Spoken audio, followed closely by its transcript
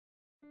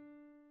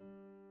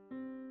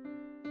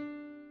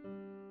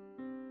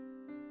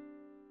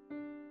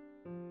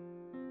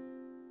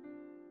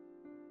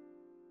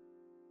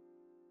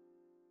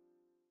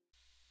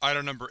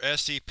Item Number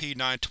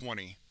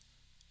SCP-920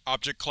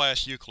 Object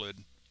Class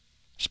Euclid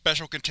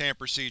Special Containment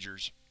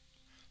Procedures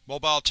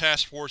Mobile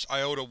Task Force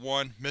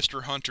Iota-1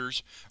 Mr.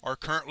 Hunters are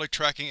currently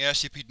tracking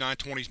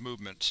SCP-920's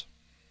movements.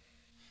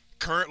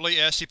 Currently,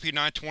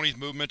 SCP-920's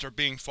movements are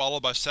being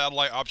followed by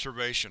satellite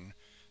observation.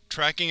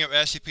 Tracking of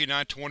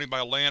SCP-920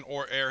 by land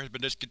or air has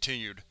been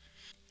discontinued.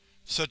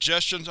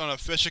 Suggestions on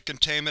efficient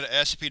containment of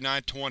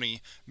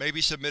SCP-920 may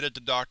be submitted to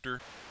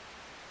Dr.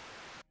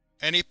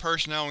 Any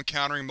personnel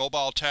encountering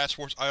Mobile Task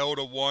Force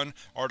Iota-1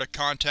 are to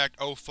contact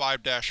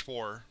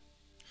O5-4.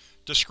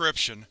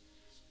 Description: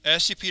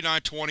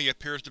 SCP-920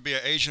 appears to be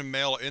an Asian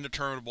male of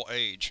indeterminable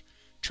age.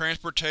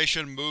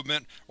 Transportation,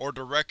 movement, or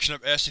direction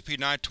of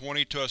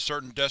SCP-920 to a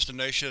certain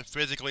destination is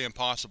physically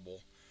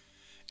impossible.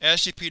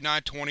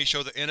 SCP-920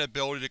 shows the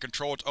inability to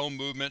control its own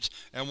movements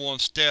and will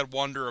instead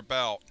wander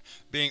about,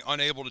 being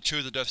unable to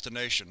choose a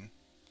destination.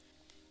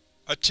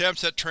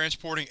 Attempts at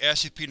transporting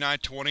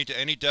SCP-920 to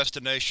any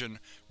destination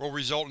will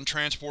result in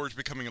transporters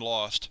becoming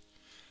lost.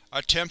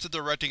 Attempts at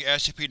directing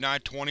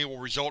SCP-920 will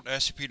result in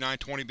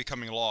SCP-920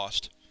 becoming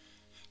lost.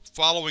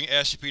 Following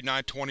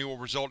SCP-920 will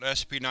result in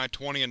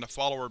SCP-920 and the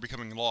follower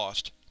becoming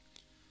lost.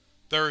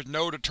 There is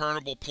no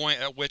determinable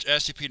point at which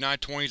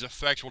SCP-920's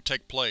effects will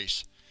take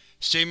place.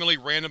 Seemingly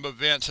random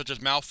events such as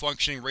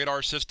malfunctioning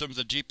radar systems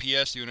and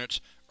GPS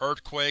units,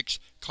 earthquakes,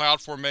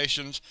 cloud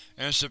formations,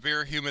 and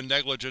severe human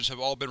negligence have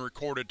all been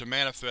recorded to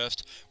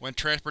manifest when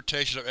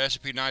transportation of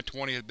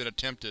SCP-920 has been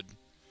attempted.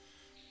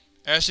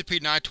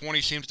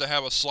 SCP-920 seems to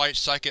have a slight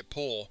psychic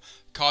pull,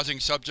 causing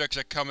subjects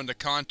that come into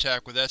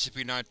contact with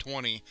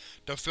SCP-920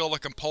 to feel a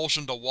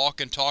compulsion to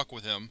walk and talk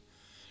with him.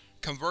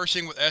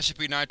 Conversing with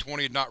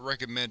SCP-920 is not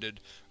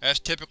recommended, as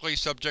typically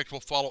subjects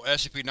will follow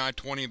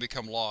SCP-920 and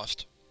become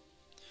lost.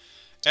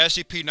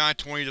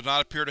 SCP-920 does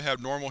not appear to have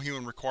normal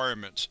human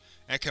requirements,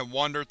 and can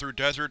wander through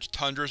deserts,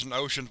 tundras, and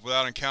oceans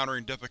without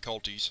encountering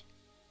difficulties.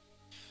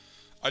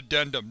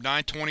 Addendum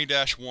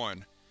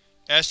 920-1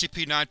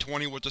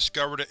 SCP-920 was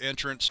discovered at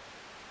entrance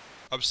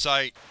of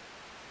Site.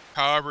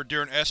 However,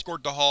 during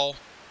escort to Hall,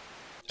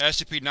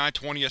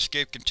 SCP-920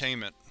 escaped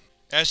containment.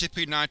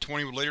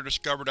 SCP-920 was later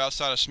discovered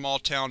outside a small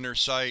town near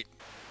Site.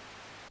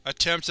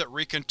 Attempts at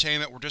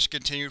recontainment were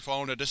discontinued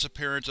following the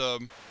disappearance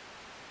of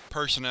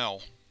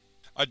personnel.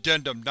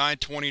 Addendum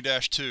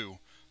 920-2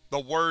 The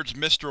words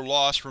Mister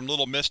Lost from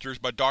Little Misters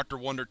by Dr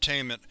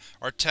Wondertainment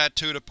are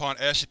tattooed upon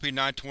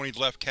SCP-920's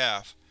left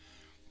calf.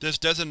 This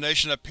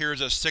designation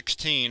appears as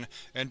 16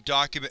 in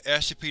document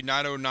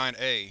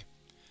SCP-909-A.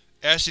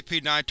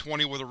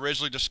 SCP-920 was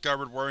originally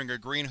discovered wearing a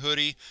green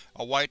hoodie,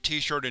 a white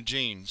t-shirt, and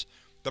jeans.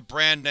 The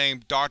brand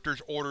name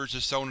Doctor's Orders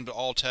is sewn into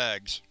all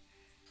tags.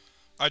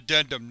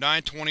 Addendum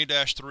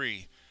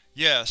 920-3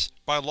 Yes,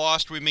 by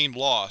lost we mean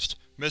lost.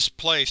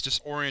 Misplaced,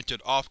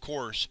 disoriented, off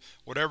course,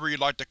 whatever you'd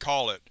like to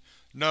call it.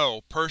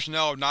 No,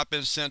 personnel have not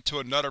been sent to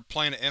another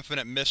plane of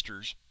infinite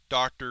misters.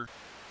 Dr.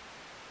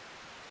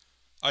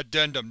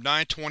 Addendum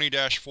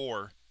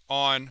 920-4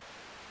 On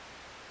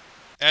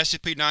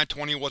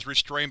SCP-920 was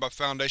restrained by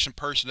Foundation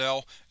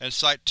personnel, and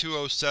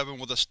Site-207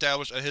 was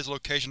established at his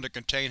location to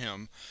contain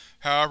him.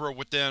 However,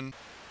 within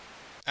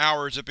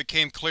hours it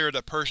became clear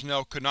that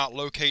personnel could not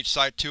locate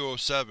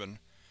Site-207.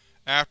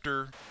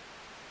 After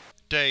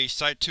days,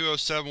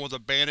 Site-207 was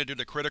abandoned due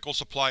to critical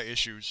supply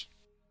issues.